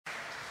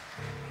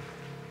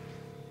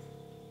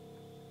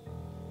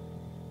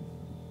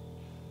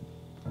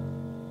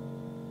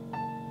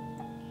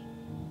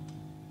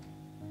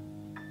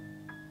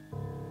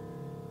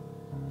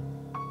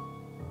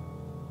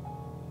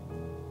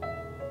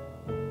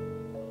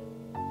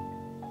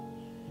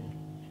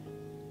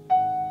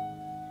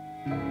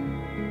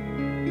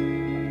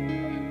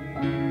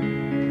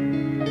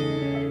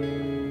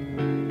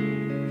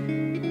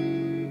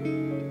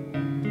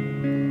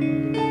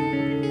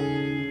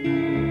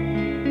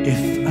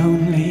If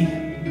only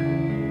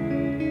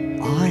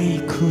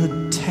I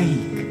could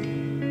take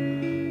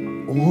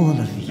all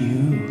of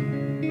you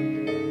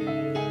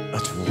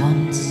at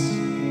once,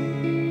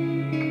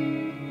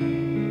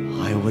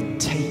 I would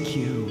take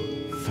you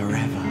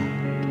forever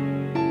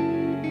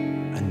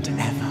and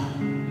ever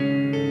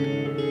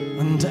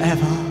and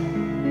ever,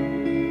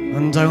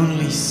 and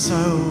only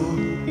so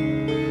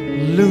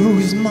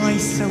lose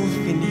myself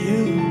in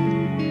you.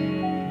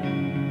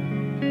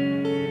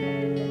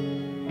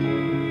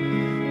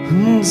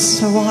 And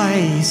so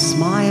I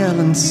smile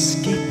and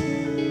skip,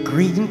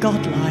 green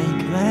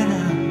godlike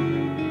there,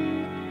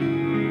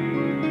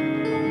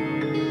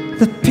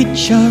 the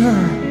picture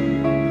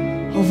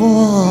of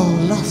all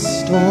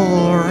lust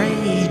or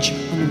rage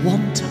and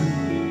wanton,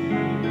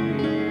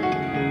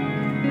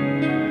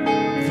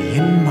 the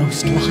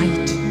inmost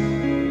light,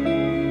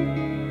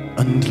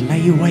 and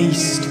lay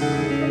waste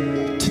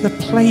to the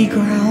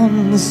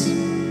playgrounds.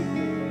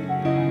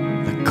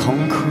 The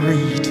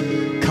concrete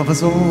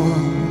covers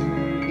all.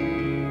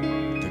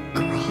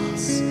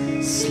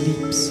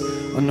 Sleeps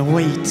and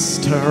waits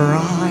to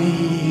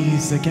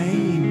rise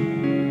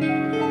again.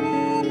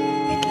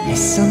 It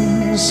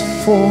listens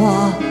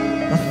for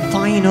the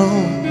final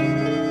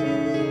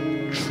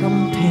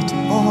trumpet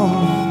of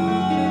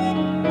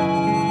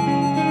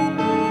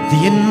the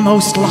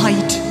inmost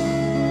light,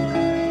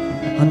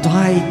 and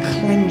I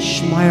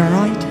clench my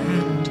right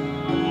hand,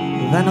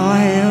 then I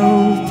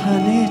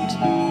open it.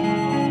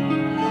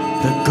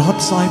 The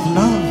gods I've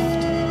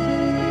loved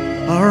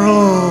are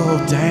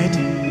all dead.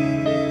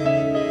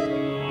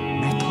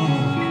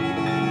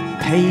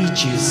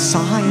 Pages,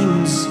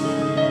 signs,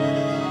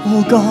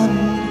 all gone,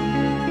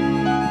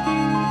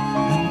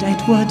 and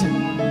Edward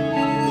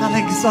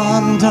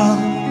Alexander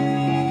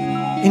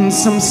in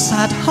some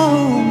sad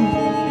home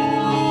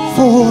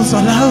falls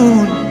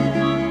alone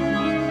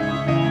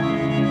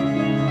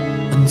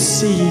and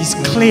sees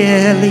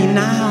clearly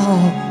now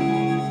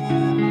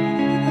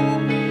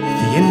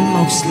the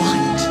inmost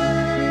light,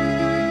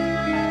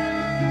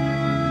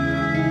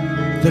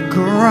 the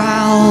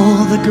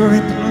growl, the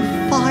grip,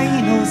 the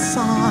final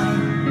sigh.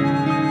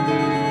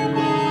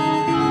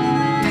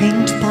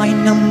 Paint by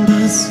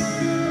numbers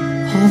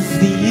of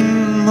the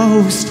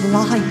inmost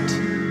light,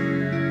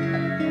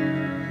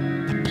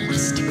 the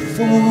plastic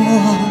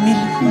form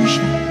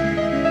illusion.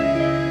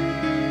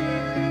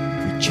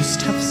 We just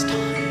have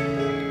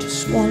time to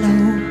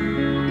swallow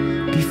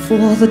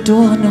before the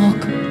door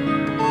knock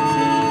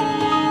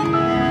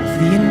of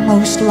the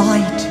inmost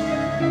light.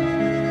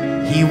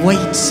 He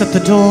waits at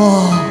the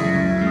door,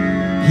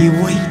 he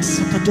waits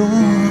at the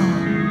door,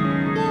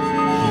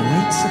 he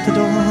waits at the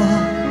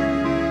door.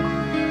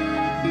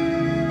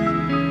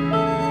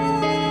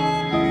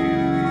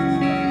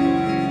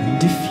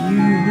 If you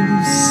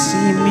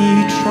see me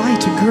try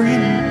to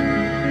grin,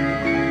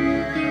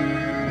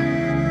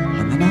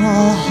 and then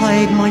I'll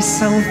hide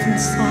myself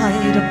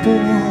inside a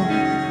ball,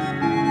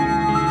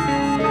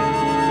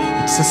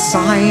 it's a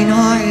sign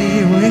I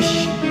wish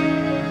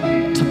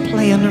to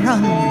play and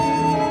run,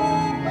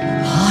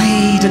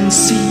 hide and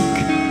seek.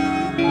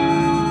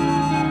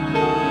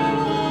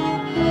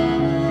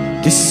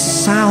 This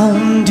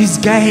sound is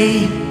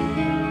gay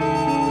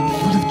and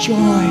full of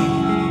joy.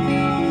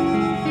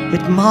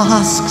 It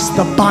masks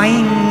the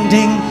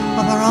binding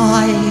of our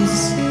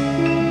eyes.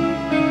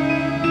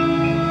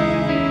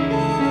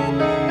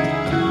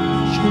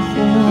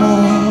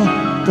 Before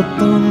the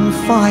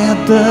bonfire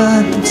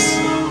burns,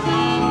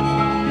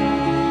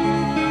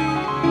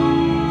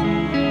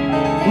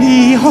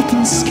 we hop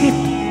and skip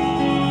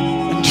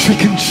and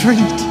trick and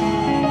treat.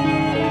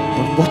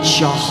 But watch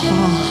your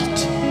heart,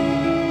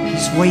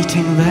 he's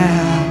waiting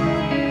there.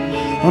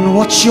 And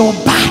watch your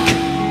back,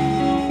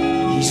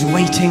 he's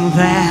waiting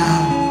there.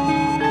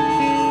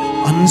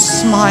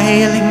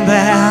 Unsmiling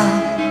there,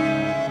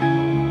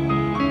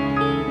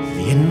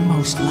 the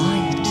inmost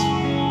light,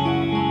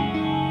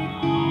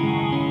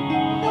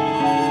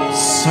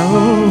 so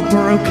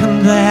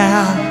broken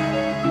there,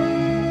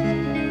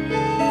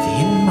 the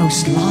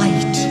inmost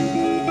light,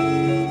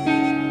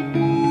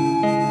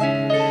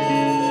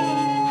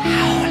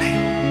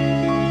 howling,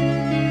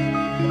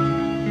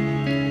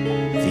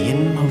 the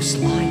inmost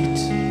light.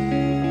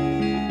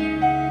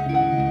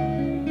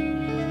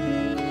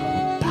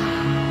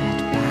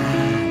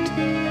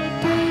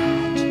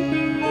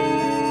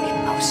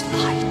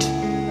 Light.